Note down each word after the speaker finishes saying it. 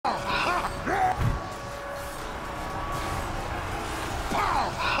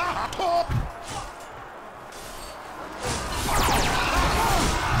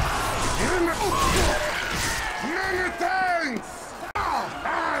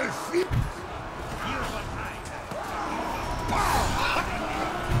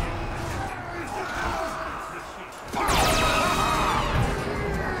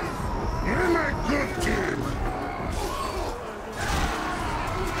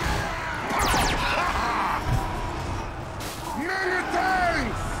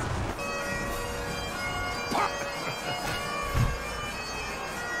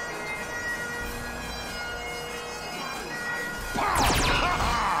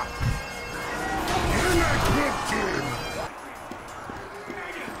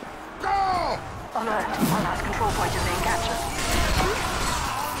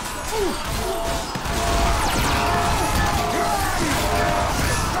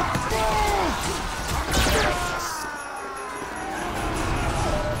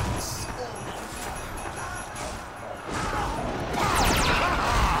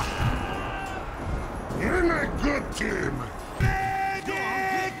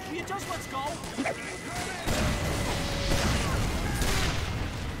Let's go.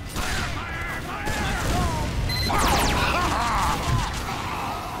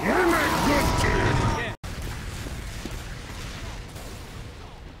 You're my good team.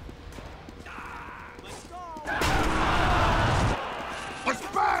 Let's go. A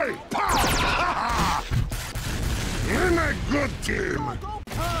spy! You're my good team.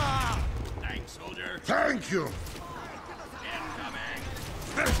 Thanks, soldier. Thank you. Incoming.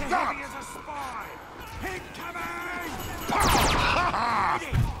 Stop! He is a spy. Incoming.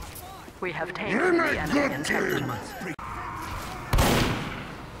 We have taken You're the my enemy good intelligence. team.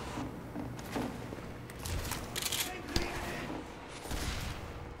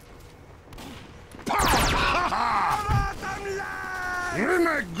 You're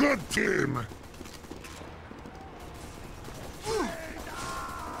my good team.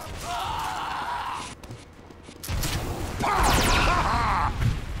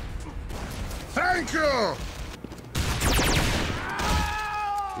 Thank you.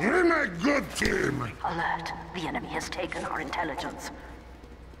 You're my good team. Alert. The enemy has taken our intelligence.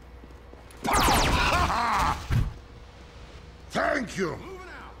 Thank you.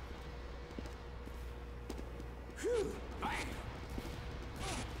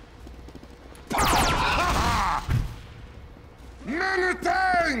 Many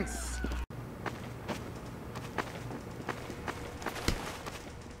thanks.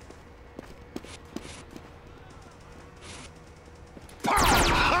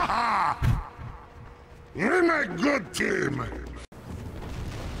 You're my good team.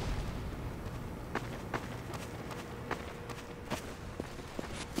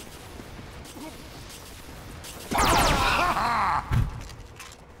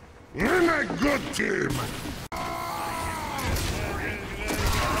 You're my good team.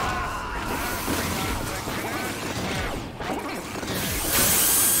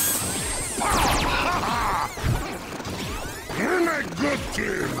 You're my good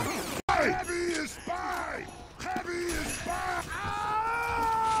team. Heavy is spy! Heavy is spy!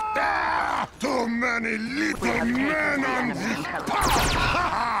 Ah! Too many little men on this.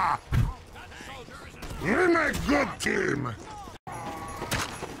 You're my good team.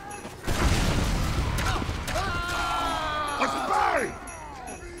 A spy!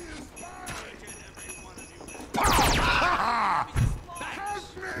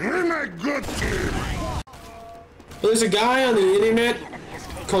 You're my good team. There's a guy on the internet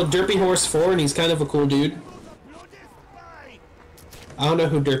called Derpy Horse 4, and he's kind of a cool dude. I don't know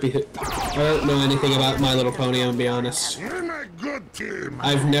who Derpy. I don't know anything about My Little Pony. I'm gonna be honest. You're my good team.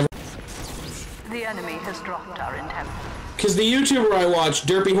 I've never. The enemy has dropped our intelligence. Because the YouTuber I watch,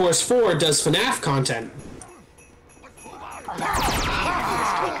 Derpy Horse 4, does FNAF content,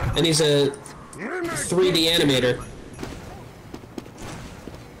 and he's a 3D animator.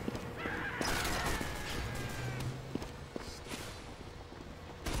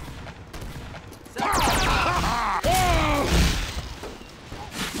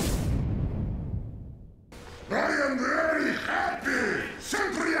 I am very happy!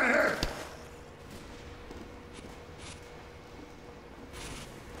 Simply ahead!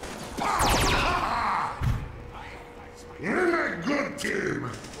 You're my good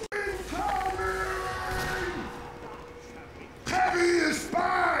team! Incoming! Heavy is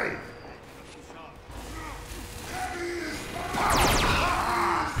spy! Heavy is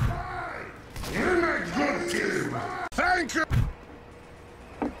spy! You're my good team! Thank you!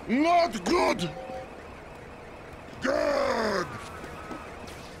 Not good! Good!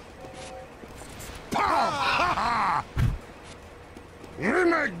 Pow! You're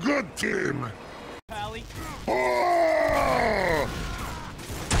my good team! Pally. Oh!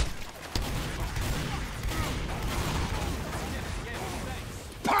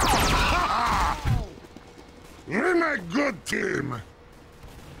 Pow! You're my good team!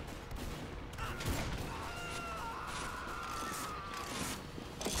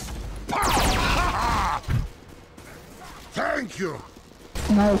 Pow! Thank you!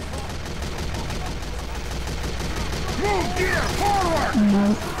 No. Move gear forward! No.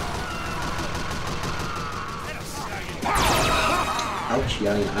 Ouch,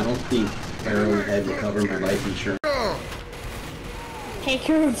 yeah, I don't think Arrowhead will cover my life insurance. Take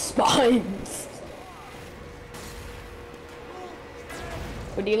your spines.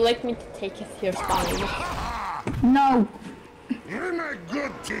 Would you like me to take your spines? No. You're my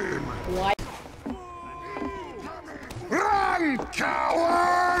good team! Why? Run,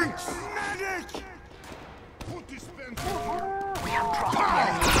 cowards! Medic! Pootis Pow! We have dropped the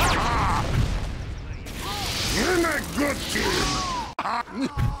enemy. You're my good team!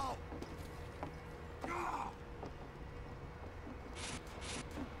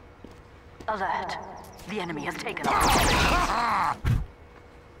 Alert. The enemy has taken our intelligence.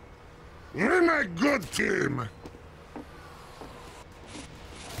 We're my good team.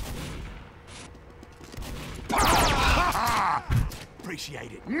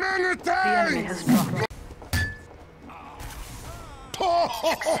 Appreciate it. Many The enemy times. has dropped.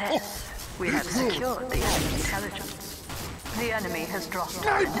 Success. We have secured the enemy intelligence. The enemy has dropped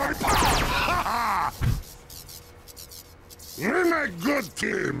our intelligence. We're my good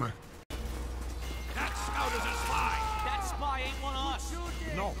team. That scout is a spy. That spy ain't one of us.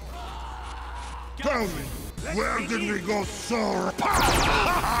 No. Tell me, where did we go so wrong?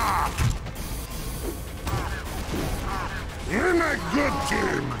 We're my good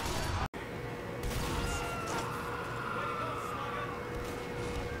team.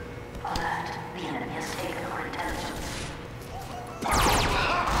 Alert. The enemy has taken our intelligence.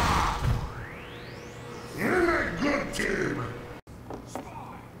 We're my good team.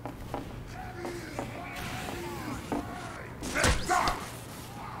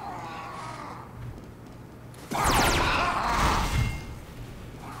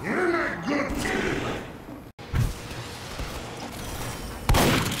 We're my good team.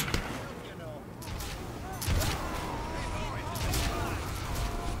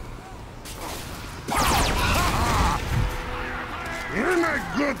 We're my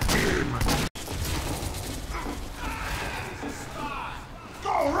good team.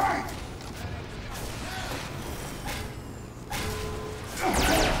 Go right.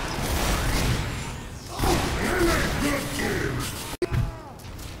 We're my good team.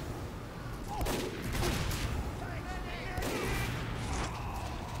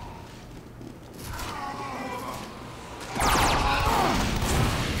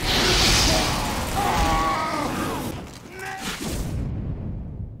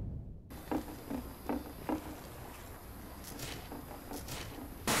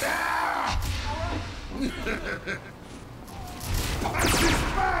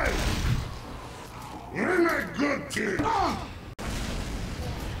 We're my good team.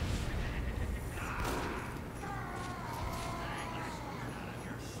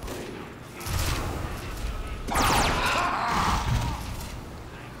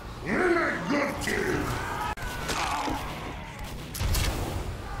 We're my good team.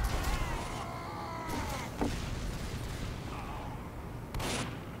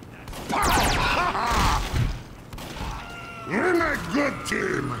 We're my good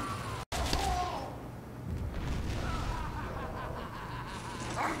team.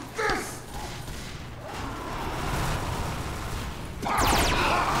 And this.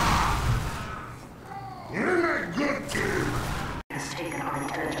 We're my good team. Has taken our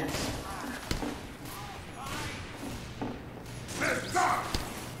intelligence. Let's go.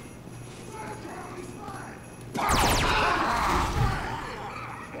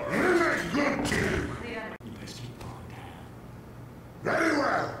 We're my good team. Very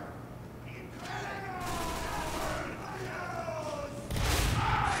well.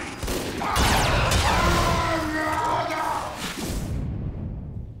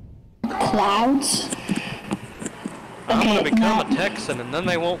 Clouds? I'm Okay, gonna become now, a Texan and then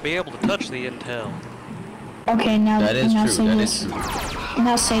they won't be able to touch the intel. okay, now, That is now true, say that this. is true.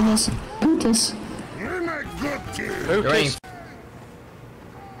 Now say this. Pootis. We're my good team. Who There ain't kissed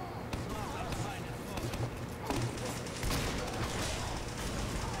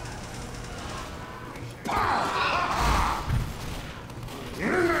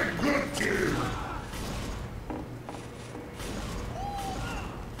We're my good team.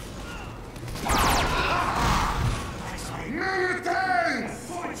 Many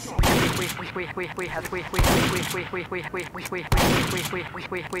times. We have